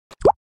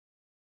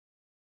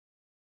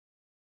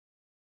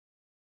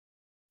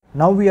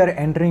Now we are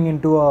entering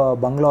into a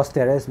bungalow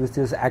terrace which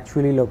is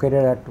actually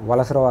located at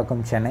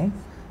Valasaravakkam, Chennai.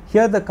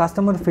 Here the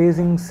customer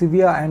facing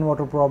severe iron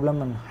water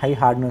problem and high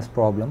hardness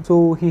problem.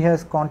 So he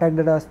has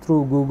contacted us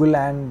through Google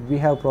and we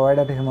have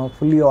provided him a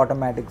fully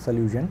automatic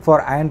solution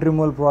for iron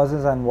removal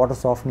process and water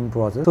softening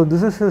process. So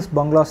this is his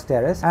bungalow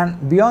terrace,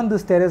 and beyond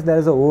this terrace there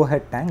is a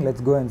overhead tank.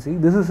 Let's go and see.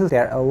 This is his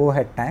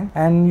overhead tank,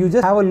 and you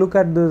just have a look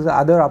at this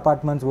other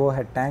apartment's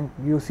overhead tank.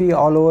 You see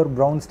all over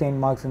brown stain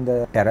marks in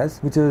the terrace,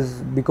 which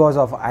is because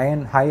of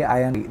high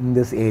iron in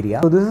this area.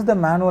 So this is the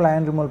manual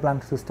iron removal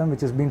plant system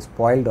which has been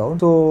spoiled out.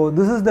 So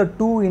this is the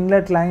two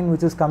inlet line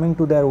which is coming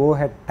to their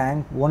overhead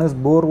tank. One is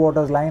bore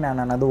water line and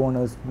another one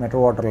is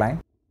metro water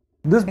line.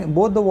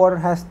 Both the water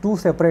has two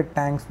separate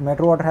tanks.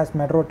 Metro water has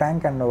metro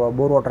tank and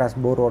bore water has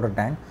bore water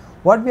tank.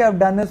 What we have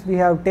done is we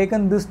have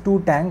taken these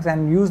two tanks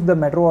and used the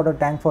metro water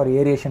tank for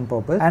aeration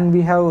purpose, and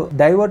we have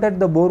diverted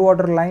the bore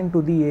water line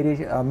to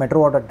the metro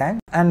water tank,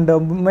 and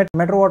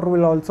metro water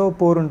will also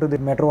pour into the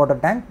metro water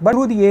tank, but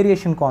through the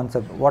aeration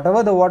concept.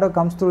 Whatever the water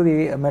comes through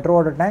the metro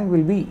water tank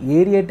will be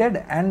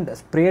aerated and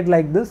sprayed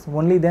like this.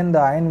 Only then the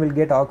iron will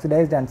get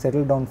oxidized and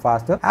settle down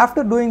faster.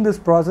 After doing this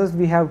process,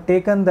 we have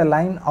taken the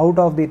line out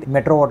of the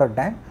metro water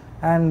tank,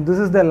 and this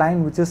is the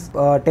line which is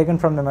taken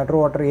from the metro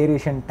water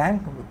aeration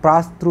tank,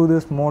 passed through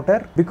this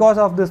motor. Because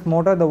of this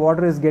motor, the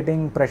water is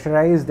getting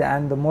pressurized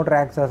and the motor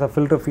acts as a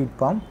filter feed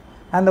pump,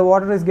 and the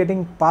water is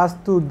getting passed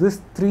through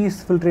this three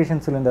filtration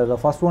cylinders. The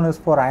first one is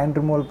for iron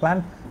removal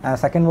plant, and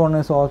second one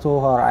is also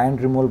for iron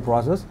removal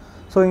process.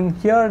 So in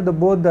here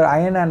both the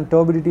iron and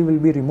turbidity will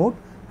be removed,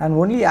 and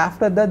only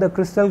after that the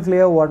crystal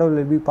clear water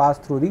will be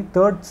passed through the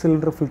third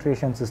cylinder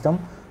filtration system,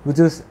 which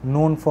is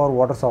known for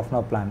water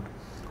softener plant.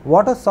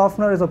 Water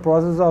softener is a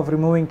process of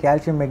removing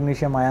calcium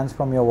magnesium ions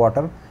from your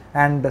water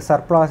and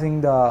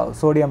surplusing the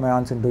sodium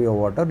ions into your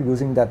water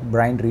using that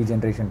brine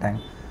regeneration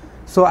tank.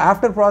 So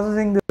after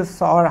processing this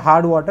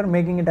hard water,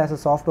 making it as a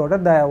soft water,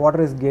 the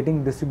water is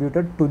getting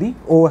distributed to the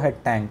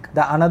overhead tank,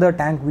 the another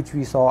tank which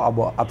we saw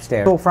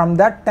upstairs. So from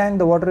that tank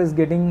the water is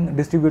getting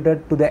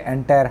distributed to the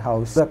entire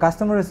house. The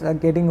customer is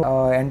getting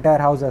entire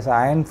house as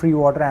iron free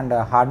water and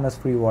hardness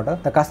free water.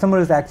 The customer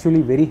is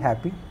actually very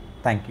happy.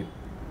 Thank you.